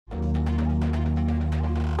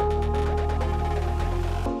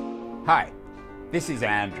Hi, this is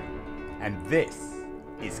Andrew, and this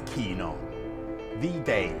is Keen On, the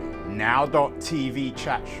daily now.tv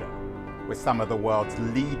chat show with some of the world's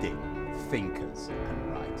leading thinkers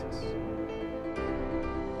and writers.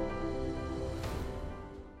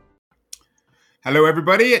 Hello,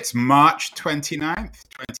 everybody. It's March 29th,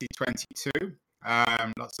 2022.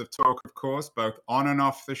 Lots of talk, of course, both on and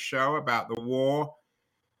off the show about the war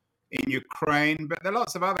in Ukraine, but there are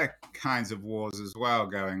lots of other kinds of wars as well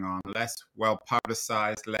going on, less well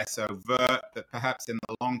publicized, less overt, but perhaps in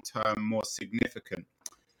the long term more significant.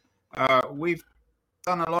 We've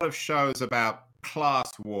done a lot of shows about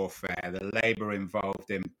class warfare, the labor involved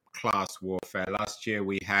in class warfare. Last year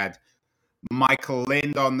we had Michael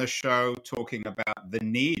Lind on the show talking about the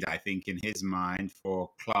need, I think, in his mind for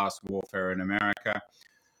class warfare in America.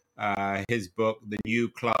 His book, The New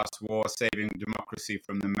Class War, Saving Democracy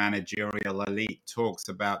from the Managerial Elite, talks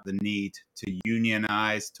about the need to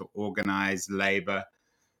unionize, to organize labor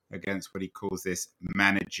against what he calls this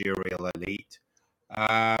managerial elite.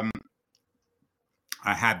 I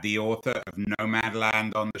had the author of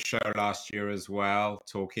Nomadland on the show last year as well,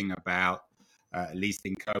 talking about, at least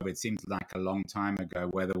in COVID, seems like a long time ago,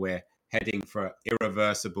 whether we're heading for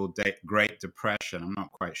irreversible Great Depression. I'm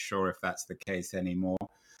not quite sure if that's the case anymore.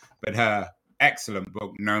 But her excellent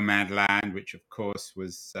book, Nomadland, which of course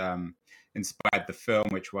was inspired the film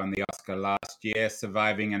which won the Oscar last year,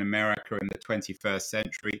 Surviving in America in the 21st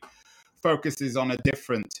Century, focuses on a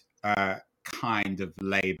different kind of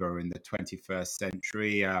labor in the 21st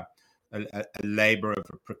century, a labor of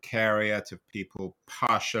a precariat, of people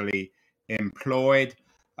partially employed.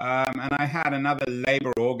 And I had another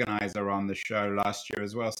labor organizer on the show last year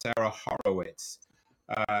as well, Sarah Horowitz,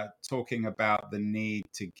 talking about the need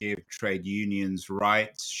to give trade unions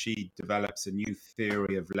rights. She develops a new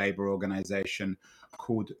theory of labor organization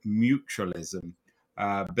called mutualism,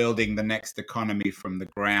 building the next economy from the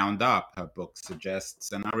ground up, her book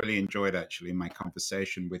suggests. And I really enjoyed, actually, my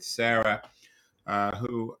conversation with Sarah,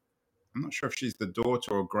 who I'm not sure if she's the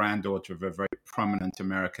daughter or granddaughter of a very prominent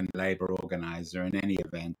American labor organizer in any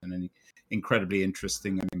event, and an incredibly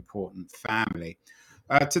interesting and important family.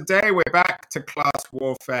 Today, we're back to class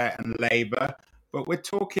warfare and labor, but we're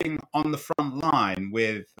talking on the front line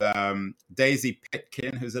with Daisy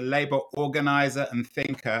Pitkin, who's a labor organizer and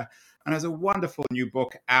thinker, and has a wonderful new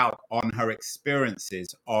book out on her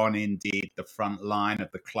experiences on, indeed, the front line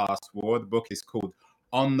of the class war. The book is called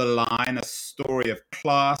On the Line, A Story of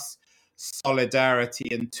Class,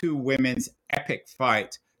 Solidarity, and Two Women's Epic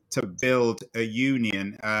Fight to Build a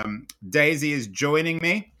Union. Daisy is joining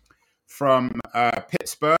me from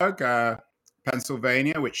Pittsburgh,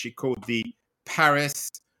 Pennsylvania, which she called the Paris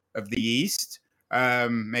of the East,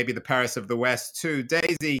 maybe the Paris of the West too.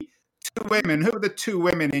 Daisy, two women. Who are the two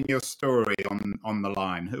women in your story on the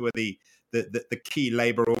line? Who are the key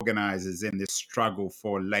labor organizers in this struggle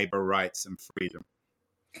for labor rights and freedom?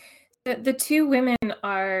 The two women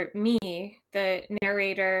are me, the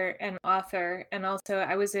narrator and author, and also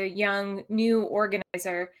I was a young new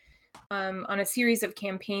organizer on a series of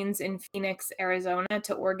campaigns in Phoenix, Arizona,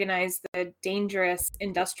 to organize the dangerous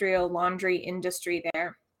industrial laundry industry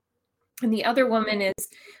there. And the other woman is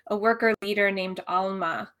a worker leader named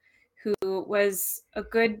Alma, who was a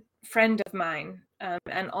good friend of mine,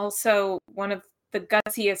 and also one of the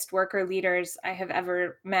gutsiest worker leaders I have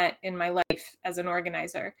ever met in my life as an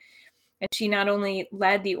organizer. And she not only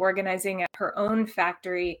led the organizing at her own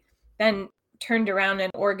factory, then turned around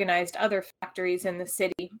and organized other factories in the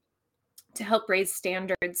city to help raise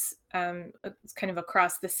standards kind of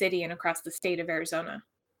across the city and across the state of Arizona.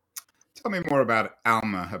 Tell me more about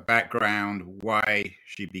Alma, her background, why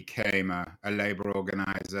she became a labor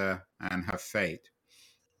organizer, and her fate.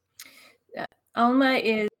 Alma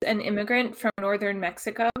is an immigrant from northern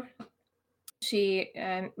Mexico. She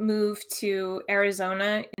moved to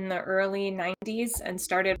Arizona in the early 90s and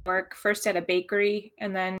started work first at a bakery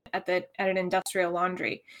and then at an industrial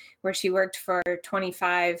laundry, where she worked for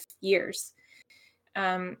 25 years.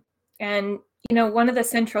 And, you know, one of the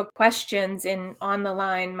central questions in On the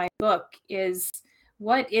Line, my book, is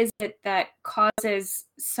what is it that causes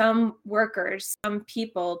some workers, some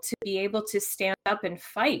people, to be able to stand up and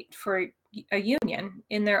fight for a union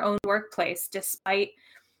in their own workplace, despite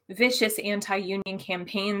vicious anti-union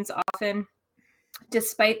campaigns, often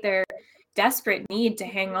despite their desperate need to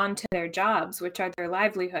hang on to their jobs, which are their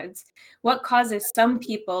livelihoods? What causes some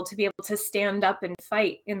people to be able to stand up and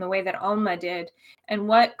fight in the way that Alma did? And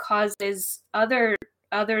what causes others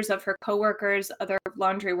of her coworkers, other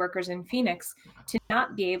laundry workers in Phoenix, to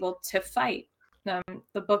not be able to fight?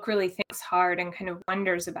 The book really thinks hard and kind of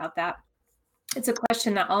wonders about that. It's a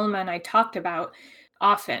question that Alma and I talked about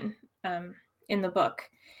often. in the book.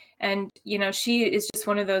 And, she is just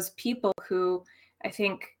one of those people who I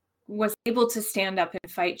think was able to stand up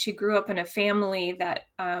and fight. She grew up in a family that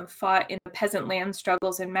fought in the peasant land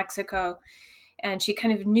struggles in Mexico, and she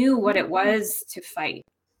kind of knew what it was to fight.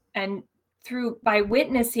 And by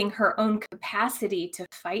witnessing her own capacity to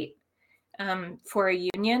fight for a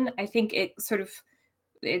union, I think it sort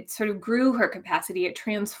of grew her capacity. It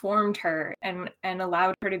transformed her and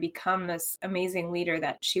allowed her to become this amazing leader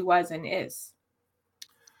that she was and is.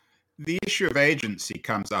 The issue of agency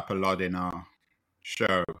comes up a lot in our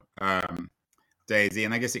show, Daisy,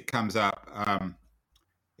 and I guess it comes up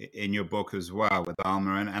in your book as well with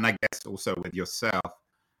Alma, and I guess also with yourself.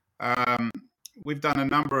 We've done a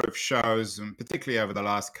number of shows, and particularly over the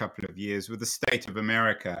last couple of years, with the State of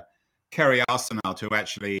America. Kerry Arsenault, who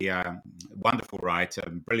actually, wonderful writer,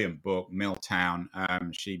 brilliant book, Milltown.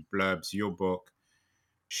 She blurbs your book.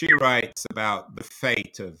 She writes about the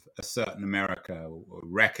fate of a certain America,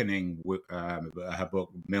 reckoning with her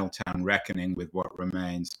book, Milltown, Reckoning with What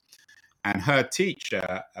Remains. And her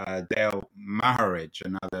teacher, Dale Maharidge,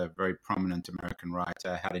 another very prominent American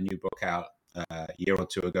writer, had a new book out a year or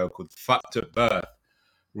two ago called Fucked at Birth,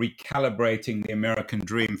 Recalibrating the American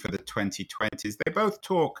Dream for the 2020s. They both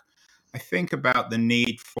talk, I think, about the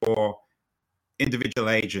need for individual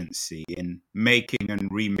agency in making and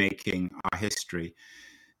remaking our history.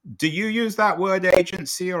 Do you use that word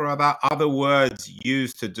agency, or are there other words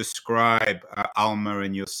used to describe Alma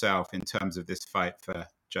and yourself in terms of this fight for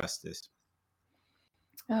justice?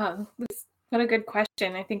 Oh, what a good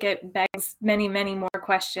question. I think it begs many, many more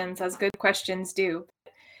questions, as good questions do.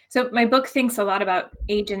 So my book thinks a lot about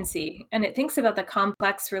agency, and it thinks about the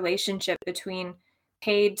complex relationship between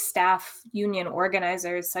paid staff union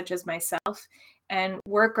organizers such as myself and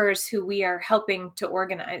workers who we are helping to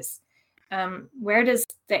organize. Where does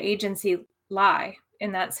the agency lie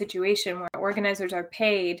in that situation where organizers are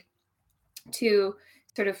paid to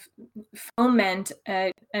sort of foment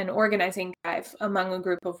an organizing drive among a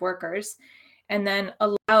group of workers, and then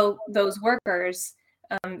allow those workers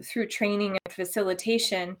through training and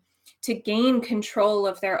facilitation to gain control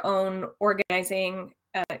of their own organizing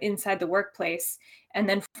inside the workplace, and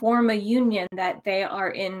then form a union that they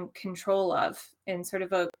are in control of in sort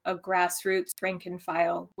of a grassroots rank and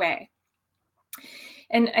file way.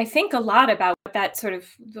 And I think a lot about that sort of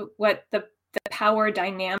what the power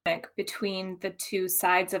dynamic between the two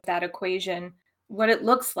sides of that equation, what it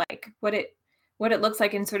looks like, what it looks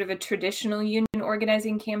like in sort of a traditional union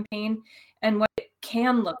organizing campaign, and what it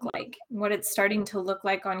can look like, what it's starting to look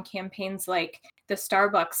like on campaigns like the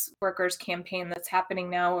Starbucks workers campaign that's happening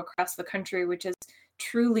now across the country, which is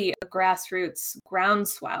truly a grassroots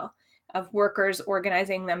groundswell of workers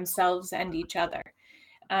organizing themselves and each other.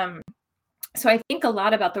 So I think a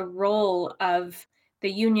lot about the role of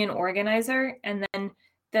the union organizer, and then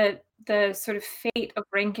the sort of fate of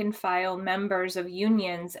rank and file members of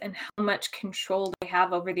unions and how much control they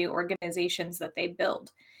have over the organizations that they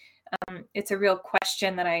build. It's a real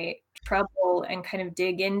question that I trouble and kind of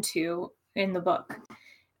dig into in the book.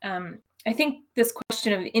 I think this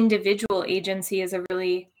question of individual agency is an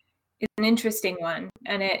interesting one,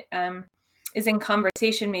 and it is in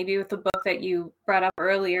conversation maybe with the book that you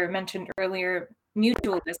mentioned earlier,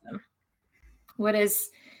 Mutualism.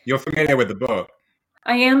 You're familiar with the book?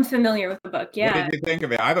 I am familiar with the book, yeah. What did you think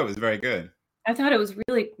of it? I thought it was very good. I thought it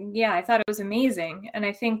was amazing. And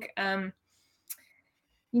I think, I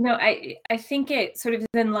think it sort of is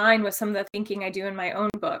in line with some of the thinking I do in my own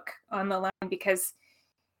book, On the Line, because,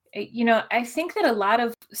 I think that a lot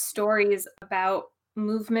of stories about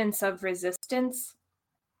movements of resistance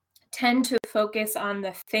tend to focus on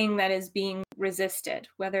the thing that is being resisted,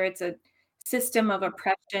 whether it's a system of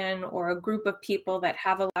oppression or a group of people that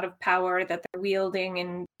have a lot of power that they're wielding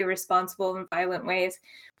in irresponsible and violent ways.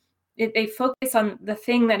 They focus on the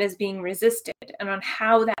thing that is being resisted and on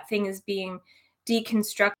how that thing is being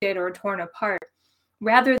deconstructed or torn apart,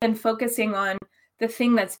 rather than focusing on the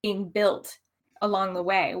thing that's being built along the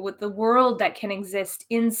way, with the world that can exist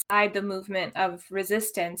inside the movement of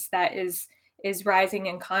resistance that is rising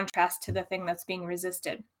in contrast to the thing that's being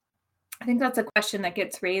resisted. I think that's a question that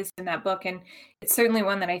gets raised in that book, and it's certainly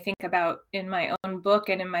one that I think about in my own book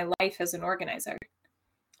and in my life as an organizer.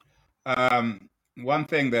 One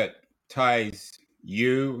thing that ties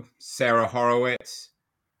you, Sarah Horowitz,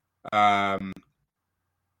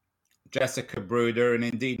 Jessica Bruder, and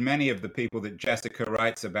indeed many of the people that Jessica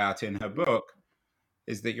writes about in her book,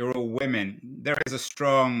 is that you're all women. There is a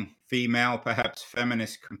strong female, perhaps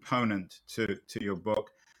feminist component to your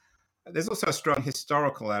book. there's also a strong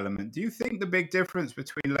historical element. Do you think the big difference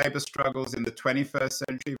between labor struggles in the 21st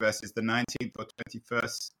century versus the 19th or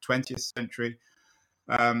 20th century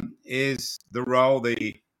is the role,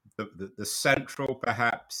 the central,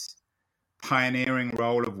 perhaps pioneering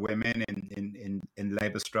role of women in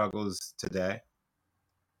labor struggles today?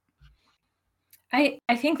 I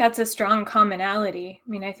think that's a strong commonality. I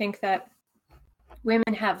mean, I think that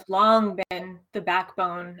women have long been the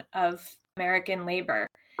backbone of American labor.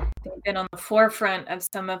 They've been on the forefront of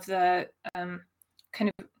some of the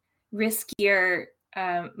kind of riskier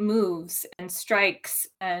moves and strikes,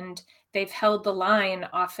 and they've held the line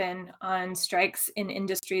often on strikes in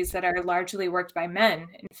industries that are largely worked by men,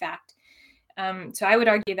 in fact. So I would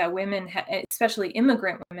argue that women, especially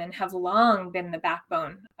immigrant women, have long been the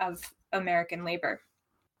backbone of American labor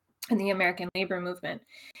and the American labor movement.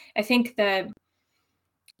 I think that,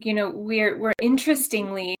 we're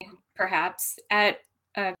interestingly perhaps at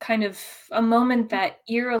a kind of a moment that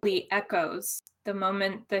eerily echoes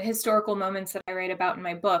the historical moments that I write about in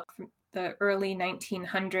my book, the early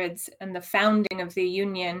 1900s and the founding of the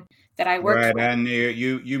union that I worked Right, for. and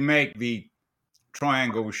you make the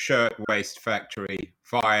Triangle Shirtwaist Factory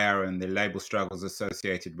fire and the labor struggles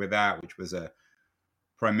associated with that, which was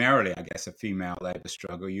primarily, I guess, a female labor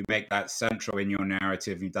struggle. You make that central in your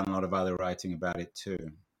narrative. You've done a lot of other writing about it too.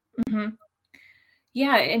 Mm-hmm.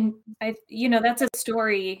 Yeah, and that's a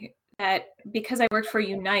story that, because I worked for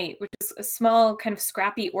Unite, which is a small kind of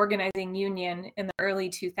scrappy organizing union in the early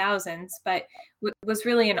 2000s, but was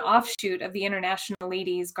really an offshoot of the International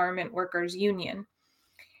Ladies Garment Workers Union.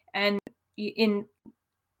 And in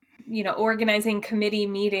organizing committee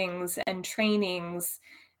meetings and trainings,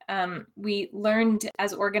 we learned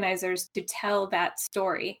as organizers to tell that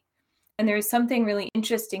story. And there's something really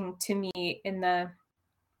interesting to me in the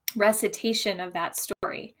recitation of that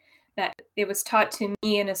story, that it was taught to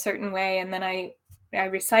me in a certain way, and then I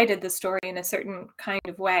recited the story in a certain kind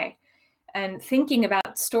of way. And thinking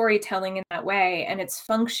about storytelling in that way and its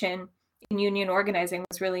function in union organizing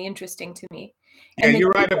was really interesting to me. Yeah, you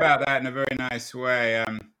write about that in a very nice way.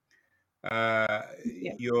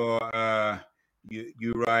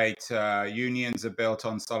 You write, unions are built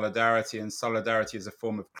on solidarity, and solidarity is a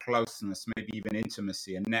form of closeness, maybe even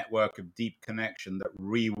intimacy, a network of deep connection that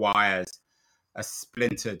rewires a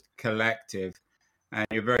splintered collective. And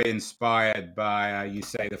you're very inspired by, you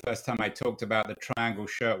say, the first time I talked about the Triangle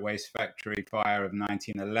Shirtwaist Factory fire of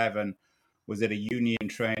 1911 was at a union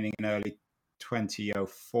training in early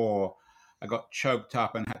 2004. I got choked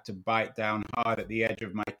up and had to bite down hard at the edge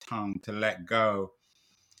of my tongue to let go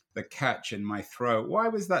the catch in my throat. Why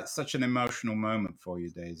was that such an emotional moment for you,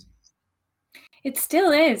 Daisy? It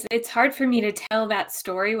still is. It's hard for me to tell that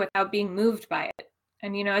story without being moved by it.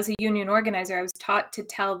 And, as a union organizer, I was taught to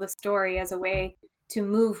tell the story as a way to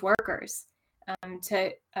move workers,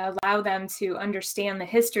 to allow them to understand the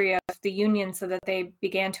history of the union so that they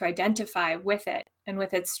began to identify with it and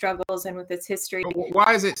with its struggles and with its history.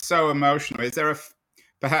 Why is it so emotional? Is there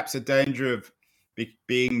perhaps a danger of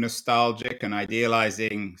being nostalgic and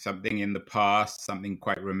idealizing something in the past, something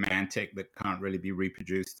quite romantic that can't really be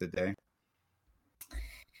reproduced today?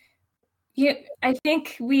 Yeah, I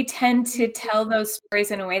think we tend to tell those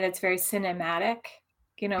stories in a way that's very cinematic.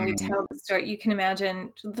 We tell the story. You can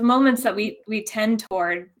imagine the moments that we tend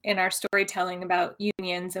toward in our storytelling about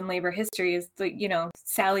unions and labor history is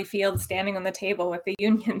Sally Field standing on the table with the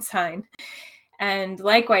union sign. And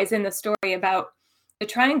likewise, in the story about the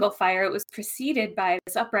Triangle Fire, it was preceded by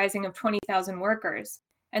this uprising of 20,000 workers.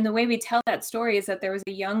 And the way we tell that story is that there was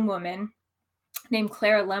a young woman named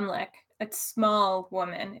Clara Lemlich, a small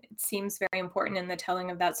woman. It seems very important in the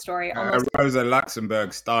telling of that story. A Rosa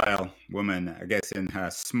Luxemburg style woman, I guess, in her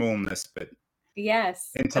smallness, but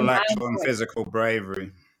yes, intellectual and physical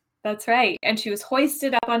bravery. That's right. And she was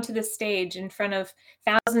hoisted up onto the stage in front of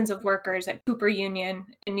thousands of workers at Cooper Union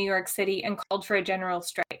in New York City and called for a general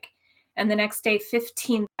strike. And the next day,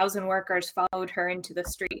 15,000 workers followed her into the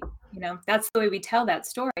street. That's the way we tell that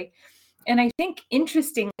story. And I think,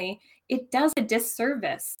 interestingly, it does a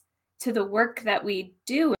disservice to the work that we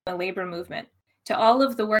do in the labor movement, to all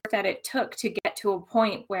of the work that it took to get to a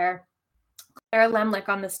point where Clara Lemlich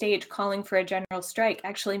on the stage calling for a general strike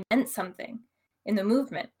actually meant something in the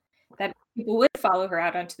movement, that people would follow her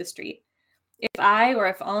out onto the street. If I or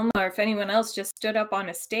if Alma or if anyone else just stood up on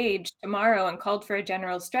a stage tomorrow and called for a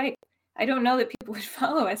general strike, I don't know that people would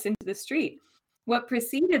follow us into the street. What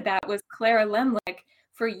preceded that was Clara Lemlich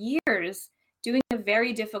for years doing the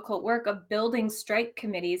very difficult work of building strike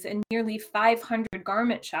committees in nearly 500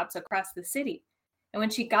 garment shops across the city. And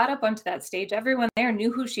when she got up onto that stage, everyone there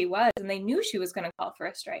knew who she was and they knew she was going to call for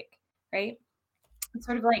a strike, right? It's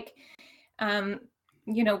sort of like,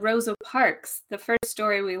 Rosa Parks. The first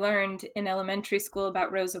story we learned in elementary school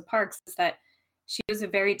about Rosa Parks is that she was a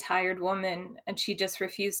very tired woman and she just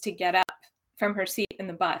refused to get up from her seat in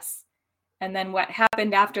the bus. And then what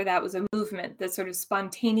happened after that was a movement that sort of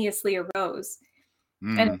spontaneously arose.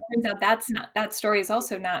 And it turns out that story is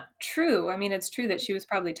also not true. I mean, it's true that she was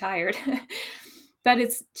probably tired, but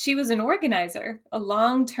she was an organizer, a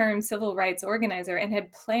long-term civil rights organizer, and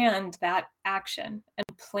had planned that action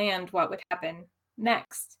and planned what would happen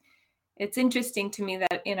next. It's interesting to me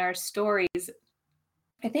that in our stories,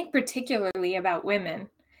 I think particularly about women,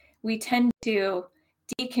 we tend to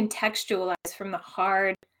decontextualize from the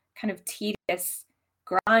hard, kind of tedious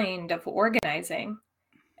grind of organizing,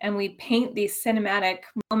 and we paint these cinematic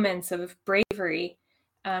moments of bravery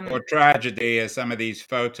or tragedy, as some of these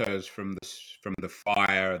photos from the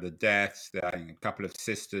fire, the deaths, a couple of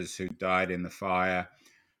sisters who died in the fire,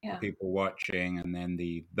 yeah. people watching, and then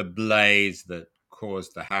the blaze that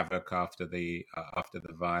caused the havoc after the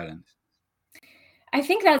violence. I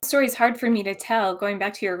think that story is hard for me to tell. Going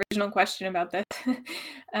back to your original question about this,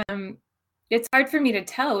 it's hard for me to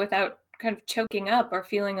tell without kind of choking up or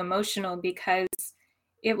feeling emotional, because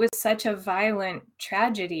it was such a violent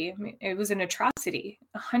tragedy. I mean, it was an atrocity.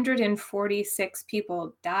 146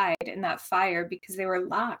 people died in that fire because they were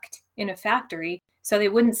locked in a factory so they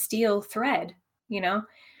wouldn't steal thread, and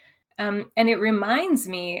it reminds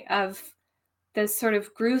me of the sort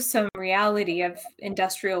of gruesome reality of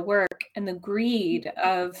industrial work and the greed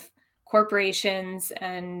of corporations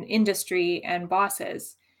and industry and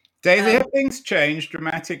bosses. Daisy, have things changed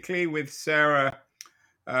dramatically with Sarah?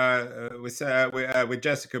 With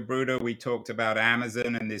Jessica Bruder, we talked about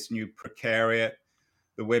Amazon and this new precariat.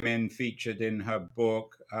 The women featured in her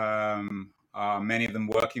book are many of them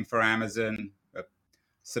working for Amazon,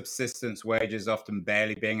 subsistence wages, often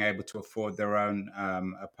barely being able to afford their own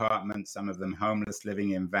apartments, some of them homeless,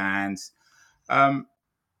 living in vans.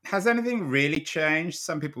 Has anything really changed?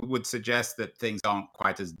 Some people would suggest that things aren't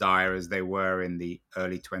quite as dire as they were in the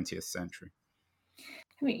early 20th century.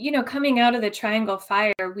 Coming out of the Triangle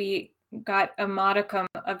Fire, we got a modicum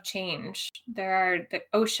of change. The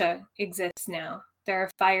OSHA exists now. There are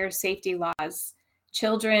fire safety laws.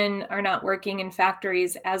 Children are not working in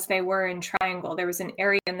factories as they were in Triangle. There was an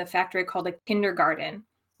area in the factory called a kindergarten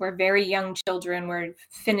where very young children were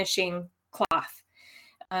finishing cloth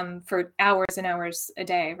for hours and hours a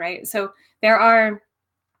day, right? So there are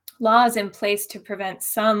laws in place to prevent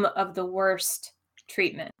some of the worst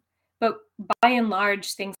treatment. But by and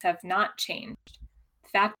large, things have not changed.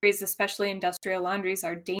 Factories, especially industrial laundries,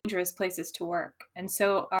 are dangerous places to work. And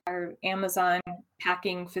so are Amazon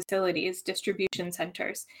packing facilities, distribution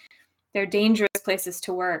centers. They're dangerous places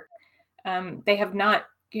to work. They have not,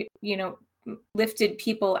 lifted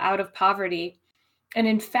people out of poverty. And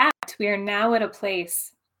in fact, we are now at a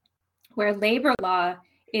place where labor law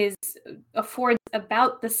affords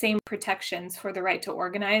about the same protections for the right to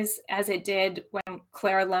organize as it did when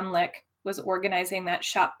Clara Lemlich was organizing that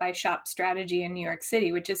shop-by-shop strategy in New York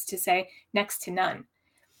City, which is to say, next to none.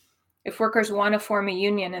 If workers want to form a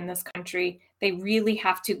union in this country, they really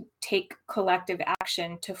have to take collective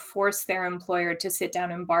action to force their employer to sit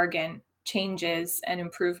down and bargain changes and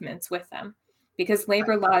improvements with them, because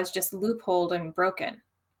labor law is just loopholed and broken.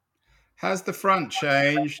 Has the front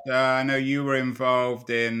changed? I know you were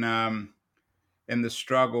involved in the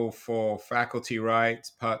struggle for faculty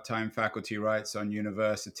rights, part-time faculty rights on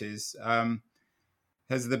universities.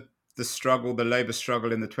 Has the labor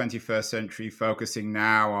struggle in the 21st century focusing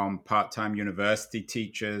now on part-time university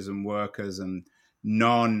teachers and workers and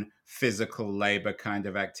non-physical labor kind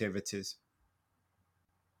of activities?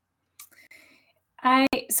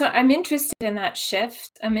 I'm interested in that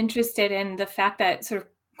shift. I'm interested in the fact that sort of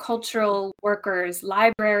cultural workers,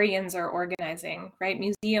 librarians are organizing, right?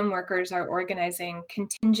 Museum workers are organizing,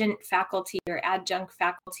 contingent faculty or adjunct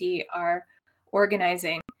faculty are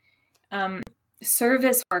organizing.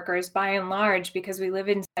 Service workers, by and large, because we live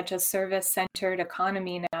in such a service-centered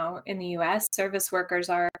economy now in the US, service workers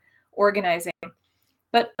are organizing.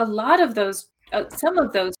 But a lot of those, some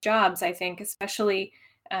of those jobs, I think, especially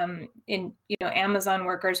in Amazon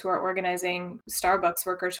workers who are organizing, Starbucks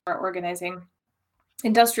workers who are organizing,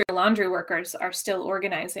 industrial laundry workers are still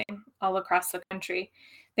organizing all across the country.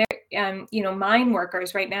 Mine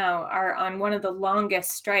workers right now are on one of the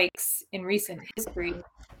longest strikes in recent history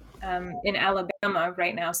in Alabama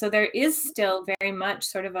right now. So there is still very much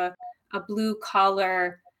sort of a blue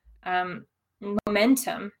collar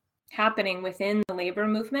momentum happening within the labor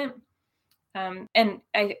movement. And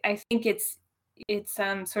I think it's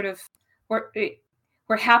sort of,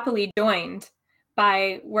 we're happily joined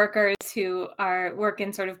by workers who work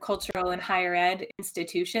in sort of cultural and higher ed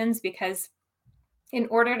institutions, because in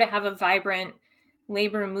order to have a vibrant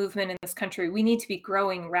labor movement in this country, we need to be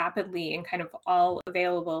growing rapidly in kind of all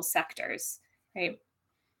available sectors, right?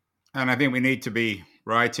 And I think we need to be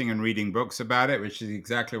writing and reading books about it, which is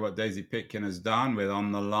exactly what Daisy Pitkin has done with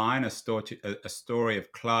On the Line, a story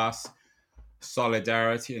of class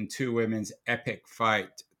solidarity and two women's epic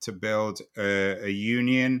fight to build a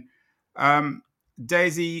union.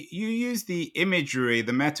 Daisy, you use the imagery,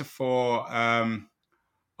 the metaphor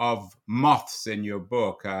of moths in your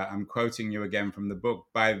book. I'm quoting you again from the book.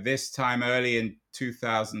 By this time, early in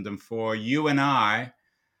 2004, you and I,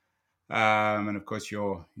 and of course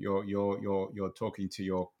you're talking to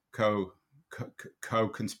your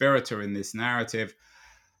co-conspirator in this narrative,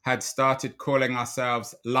 had started calling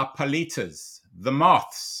ourselves La Palitas, the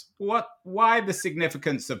moths. Why the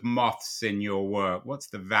significance of moths in your work? What's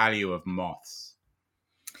the value of moths?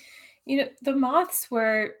 The moths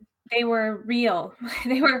were real.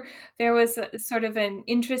 There was sort of an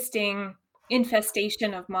interesting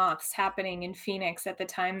infestation of moths happening in Phoenix at the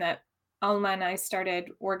time that Alma and I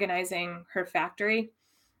started organizing her factory,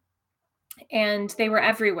 and they were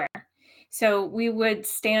everywhere. So we would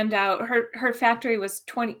stand out. Her factory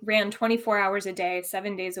ran 24 hours a day,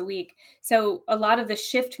 7 days a week. So a lot of the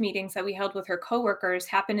shift meetings that we held with her coworkers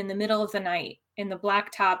happened in the middle of the night in the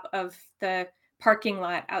blacktop of the parking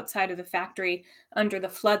lot outside of the factory under the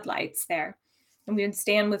floodlights there. And we would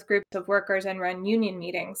stand with groups of workers and run union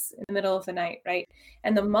meetings in the middle of the night, right?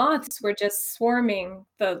 And the moths were just swarming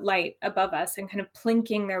the light above us and kind of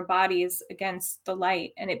plinking their bodies against the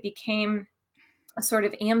light. And it became a sort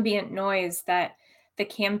of ambient noise that the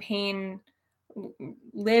campaign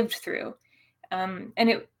lived through. And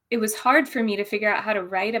it was hard for me to figure out how to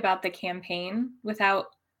write about the campaign without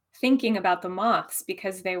thinking about the moths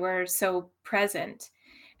because they were so present.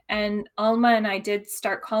 And Alma and I did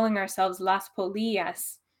start calling ourselves Las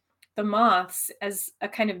Polillas, the moths, as a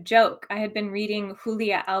kind of joke. I had been reading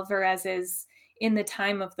Julia Alvarez's In the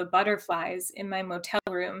Time of the Butterflies in my motel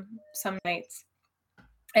room some nights.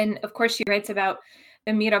 And of course, she writes about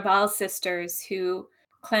the Mirabal sisters who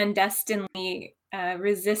clandestinely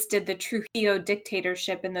resisted the Trujillo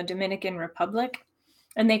dictatorship in the Dominican Republic.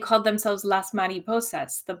 And they called themselves Las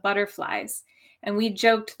Mariposas, the butterflies. And we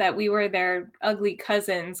joked that we were their ugly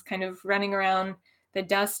cousins, kind of running around the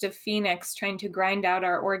dust of Phoenix, trying to grind out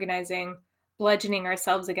our organizing, bludgeoning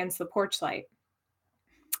ourselves against the porch light.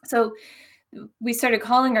 So we started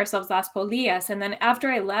calling ourselves Las Polillas. And then after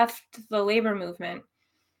I left the labor movement,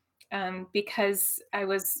 because I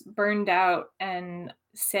was burned out and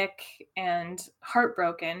sick and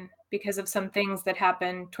heartbroken because of some things that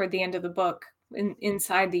happened toward the end of the book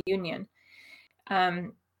inside the union,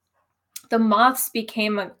 the moths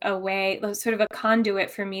became a way, sort of a conduit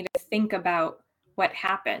for me to think about what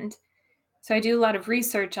happened. So I do a lot of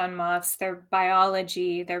research on moths, their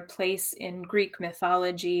biology, their place in Greek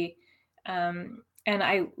mythology. And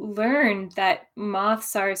I learned that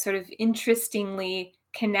moths are sort of interestingly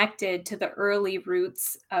connected to the early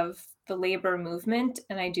roots of the labor movement.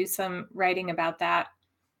 And I do some writing about that.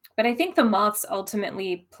 But I think the moths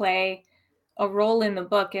ultimately play a role in the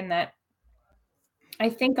book in that I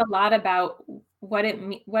think a lot about what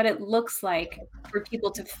it looks like for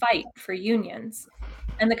people to fight for unions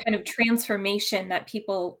and the kind of transformation that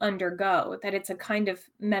people undergo, that it's a kind of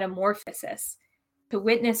metamorphosis, to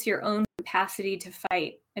witness your own capacity to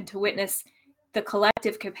fight and to witness the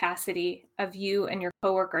collective capacity of you and your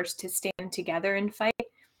coworkers to stand together and fight.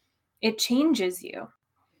 It changes you.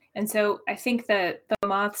 And so I think that the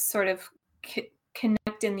moths sort of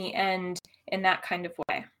connect in the end in that kind of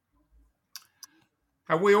way.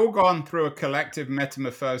 Have we all gone through a collective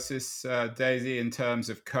metamorphosis, Daisy, in terms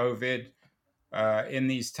of COVID? In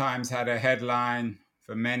these times had a headline,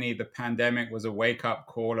 for many, the pandemic was a wake-up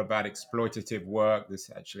call about exploitative work. This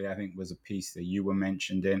actually, I think, was a piece that you were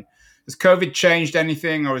mentioned in. Has COVID changed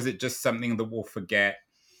anything, or is it just something that we'll forget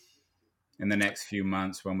in the next few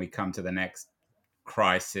months when we come to the next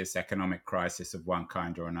crisis, economic crisis of one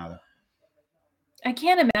kind or another? I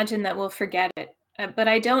can't imagine that we'll forget it, but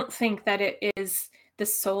I don't think that it is the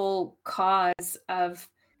sole cause of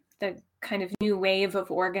the kind of new wave of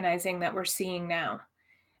organizing that we're seeing now.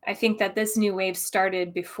 I think that this new wave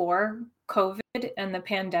started before COVID and the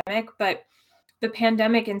pandemic, but the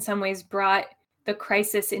pandemic in some ways brought the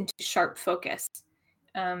crisis into sharp focus.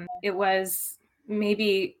 It was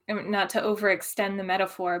maybe, not to overextend the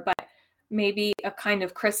metaphor, but maybe a kind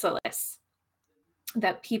of chrysalis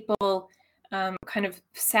that people kind of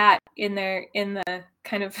sat in the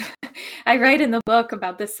kind of, I write in the book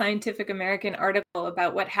about this Scientific American article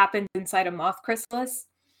about what happens inside a moth chrysalis,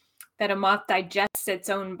 that a moth digests its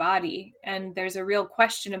own body. And there's a real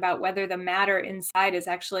question about whether the matter inside is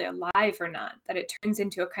actually alive or not, that it turns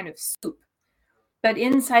into a kind of soup. But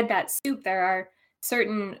inside that soup, there are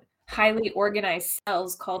certain highly organized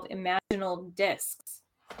cells called imaginal discs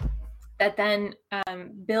that then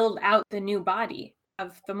build out the new body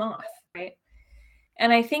of the moth, right?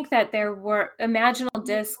 And I think that there were imaginal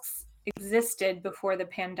discs existed before the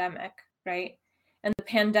pandemic, right? And the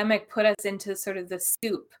pandemic put us into sort of the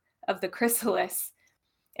soup of the chrysalis.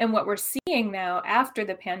 And what we're seeing now after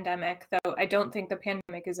the pandemic, though I don't think the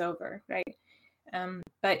pandemic is over, right?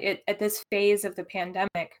 But at this phase of the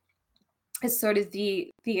pandemic is sort of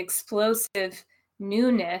the explosive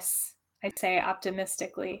newness, I'd say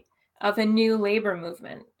optimistically, of a new labor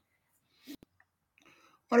movement.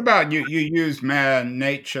 What about you? You use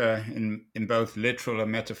nature in both literal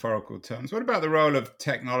and metaphorical terms. What about the role of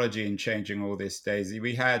technology in changing all this, Daisy?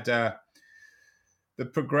 We had the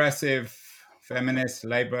progressive feminist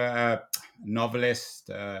labor novelist,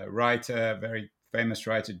 writer, very famous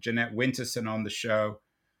writer, Jeanette Winterson on the show,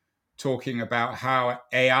 talking about how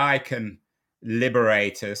AI can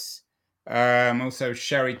liberate us. Also,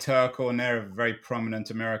 Sherry Turkle, a very prominent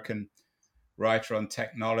American writer on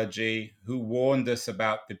technology, who warned us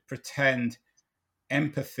about the pretend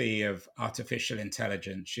empathy of artificial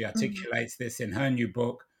intelligence. She articulates this in her new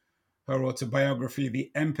book, her autobiography,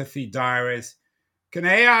 The Empathy Diaries. Can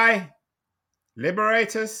AI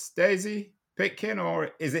liberate us, Daisy Pitkin,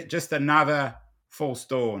 or is it just another false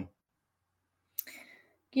dawn?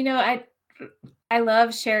 You know, I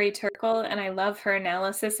love Sherry Turkle, and I love her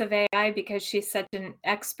analysis of AI because she's such an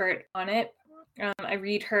expert on it. I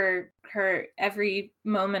read her every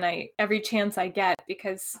chance I get,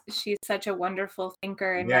 because she's such a wonderful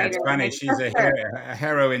thinker and writer. It's funny. She's a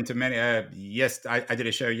heroine to many. Yes, I did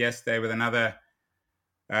a show yesterday with another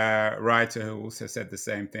writer who also said the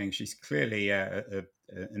same thing. She's clearly an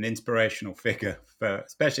inspirational figure,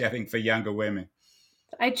 especially I think for younger women.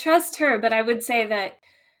 I trust her, but I would say that,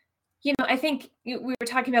 I think we were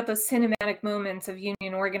talking about those cinematic moments of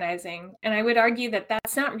union organizing, and I would argue that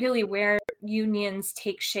that's not really where unions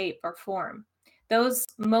take shape or form. Those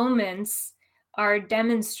moments are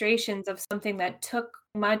demonstrations of something that took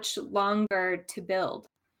much longer to build.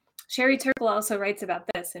 Sherry Turkle also writes about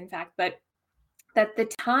this, in fact, but that the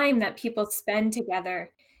time that people spend together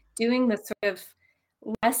doing the sort of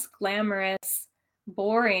less glamorous,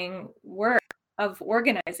 boring work of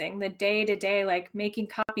organizing, the day-to-day, like making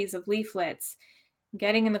copies of leaflets,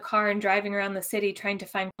 getting in the car and driving around the city trying to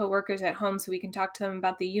find coworkers at home so we can talk to them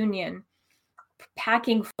about the union,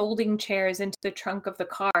 packing folding chairs into the trunk of the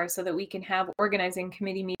car so that we can have organizing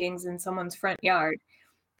committee meetings in someone's front yard.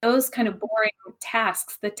 Those kind of boring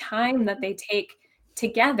tasks, the time that they take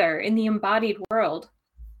together in the embodied world,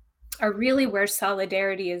 are really where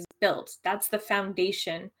solidarity is built. That's the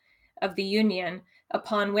foundation of the union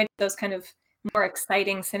upon which those kind of more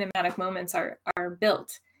exciting cinematic moments are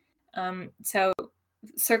built. So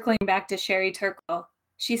circling back to Sherry Turkle,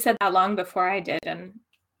 she said that long before I did, and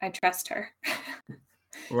I trust her.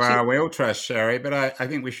 Well, we all trust Sherry, but I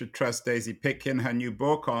think we should trust Daisy Pitkin. Her new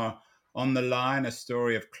book, On the Line, A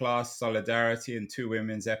Story of Class Solidarity and Two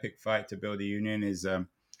Women's Epic Fight to Build a Union, is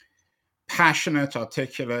passionate,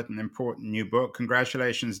 articulate, and important new book.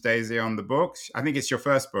 Congratulations, Daisy, on the books. I think it's your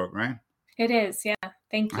first book, right? It is, yeah.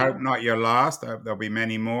 Thank you. I hope not your last. I hope there'll be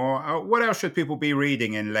many more. What else should people be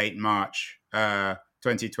reading in late March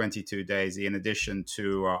 2022, Daisy, in addition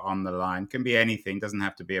to On the Line? Can be anything. Doesn't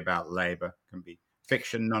have to be about labor. Can be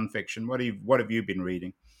fiction, nonfiction. What have you been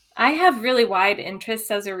reading? I have really wide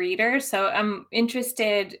interests as a reader. So I'm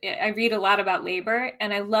interested. I read a lot about labor,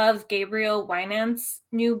 and I love Gabriel Winant's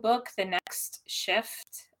new book, The Next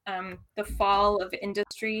Shift, The Fall of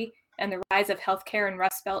Industry and the Rise of Healthcare in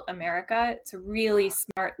Rust Belt America. It's a really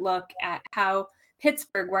smart look at how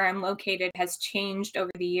Pittsburgh, where I'm located, has changed over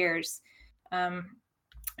the years.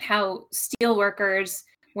 How steelworkers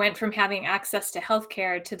went from having access to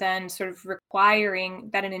healthcare to then sort of requiring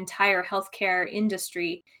that an entire healthcare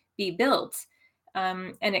industry be built.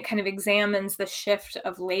 And it kind of examines the shift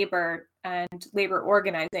of labor and labor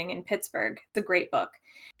organizing in Pittsburgh. It's a great book.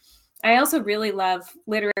 I also really love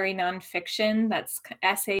literary nonfiction that's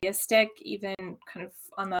essayistic, even kind of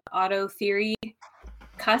on the auto theory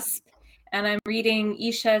cusp. And I'm reading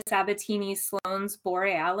Isha Sabatini Sloan's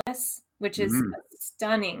Borealis, which is a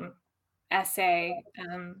stunning essay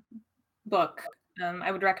book.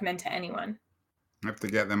 I would recommend to anyone. I have to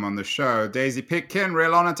get them on the show. Daisy Pitkin,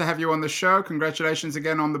 real honor to have you on the show. Congratulations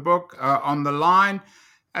again on the book, On the Line.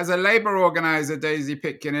 As a labor organizer, Daisy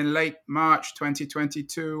Pitkin, in late March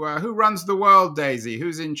 2022, who runs the world, Daisy?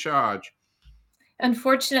 Who's in charge?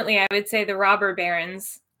 Unfortunately, I would say the robber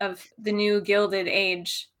barons of the new Gilded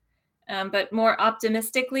Age. But more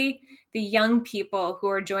optimistically, the young people who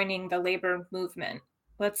are joining the labor movement.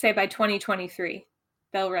 Let's say by 2023,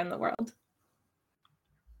 they'll run the world.